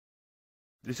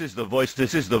This is the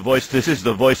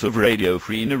voice of Radio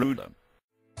Free Neruda.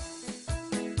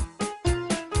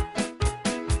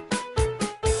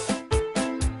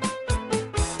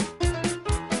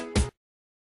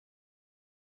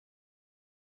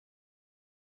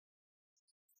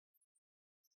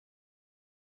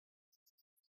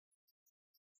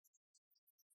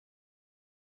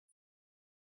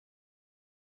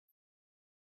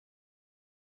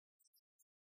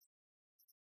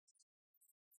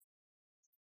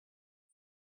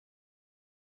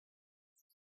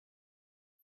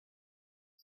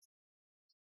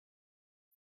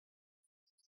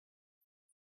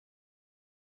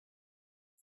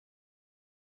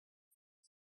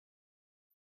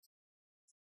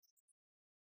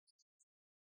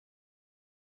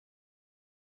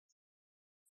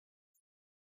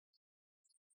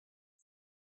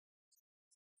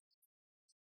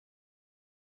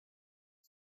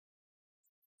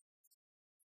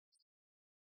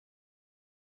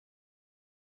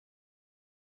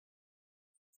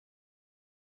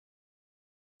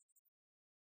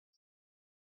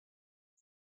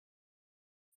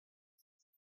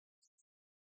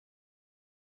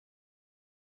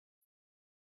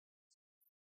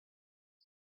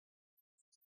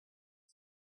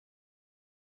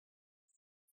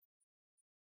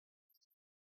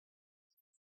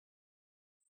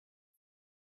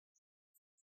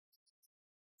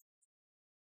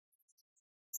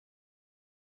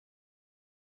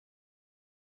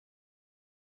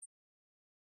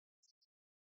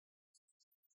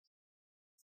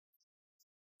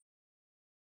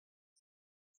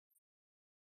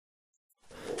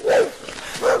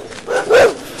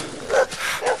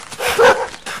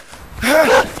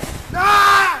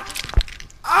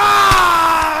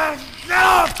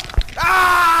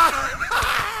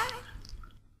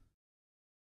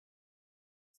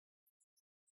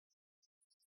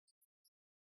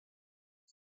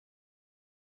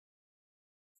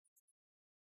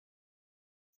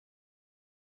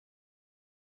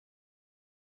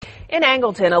 In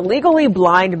Angleton, a legally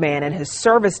blind man and his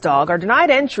service dog are denied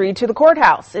entry to the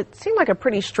courthouse. It seemed like a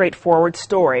pretty straightforward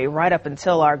story right up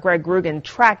until our Greg Grugan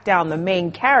tracked down the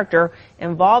main character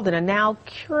involved in a now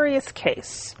curious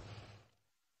case.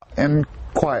 In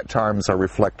quiet times, I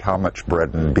reflect how much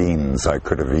bread and beans I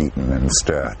could have eaten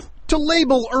instead. To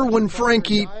label Erwin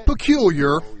Franke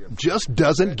peculiar just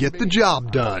doesn't get the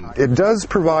job done. It does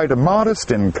provide a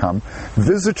modest income.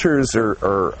 Visitors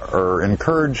are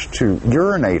encouraged to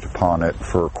urinate upon it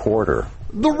for a quarter.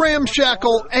 The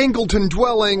ramshackle Angleton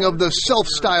dwelling of the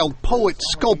self-styled poet,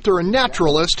 sculptor, and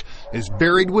naturalist is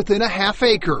buried within a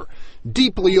half-acre,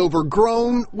 deeply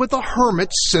overgrown with a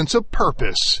hermit's sense of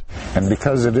purpose. And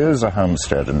because it is a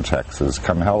homestead in Texas,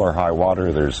 come hell or high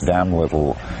water, there's damn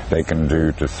little they can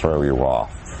do to throw you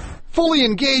off. Fully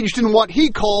engaged in what he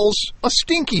calls a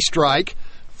stinky strike,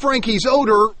 Franke's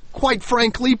odor, quite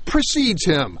frankly, precedes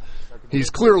him. He's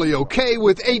clearly okay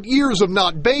with 8 years of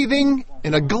not bathing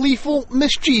in a gleeful,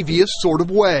 mischievous sort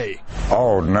of way.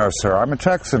 Oh, no, sir. I'm a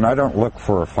Texan. I don't look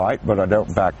for a fight, but I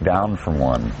don't back down from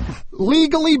one.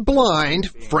 Legally blind,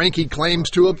 Franke claims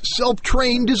to have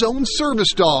self-trained his own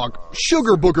service dog,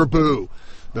 Sugar Booger Boo.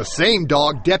 The same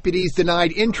dog deputies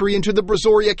denied entry into the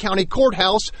Brazoria County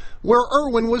Courthouse, where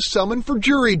Erwin was summoned for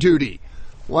jury duty.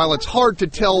 While it's hard to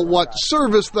tell what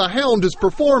service the hound is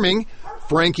performing,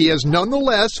 Franke has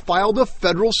nonetheless filed a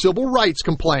federal civil rights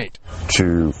complaint.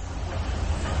 To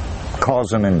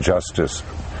cause an injustice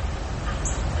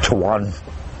to one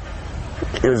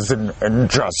is an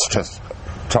injustice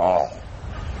to all.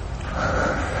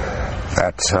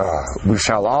 That we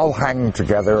shall all hang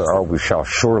together, or we shall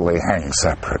surely hang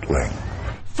separately.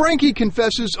 Franke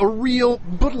confesses a real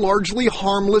but largely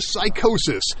harmless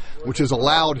psychosis, which has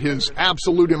allowed his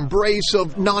absolute embrace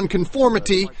of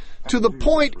nonconformity to the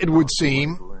point, it would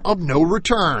seem, of no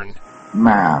return.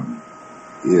 Man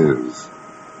is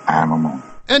animal.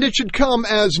 And it should come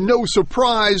as no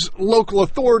surprise local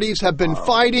authorities have been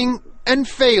fighting and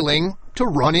failing to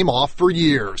run him off for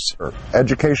years.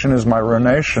 Education is my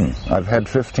ruination. I've had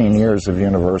 15 years of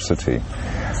university.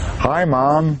 Hi,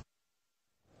 Mom.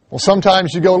 Well,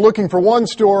 sometimes you go looking for one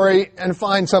story and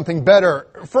find something better.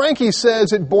 Franke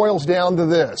says it boils down to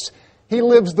this. He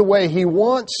lives the way he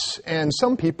wants, and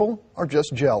some people are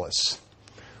just jealous.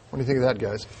 What do you think of that,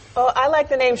 guys? Well, I like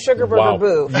the name Sugar Booger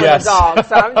Boo for the dog,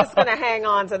 so I'm just going to hang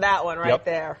on to that one right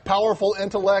there. Powerful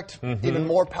intellect, even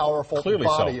more powerful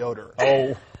body odor.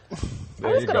 Oh,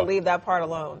 I'm just going to leave that part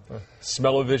alone.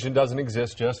 Smell-o-vision doesn't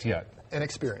exist just yet. And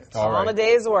experience. All right. On a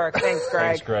day's work. Thanks, Greg.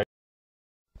 Thanks, Greg.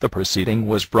 The proceeding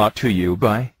was brought to you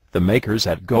by the makers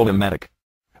at Golematic.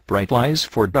 Bright lies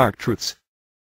for dark truths.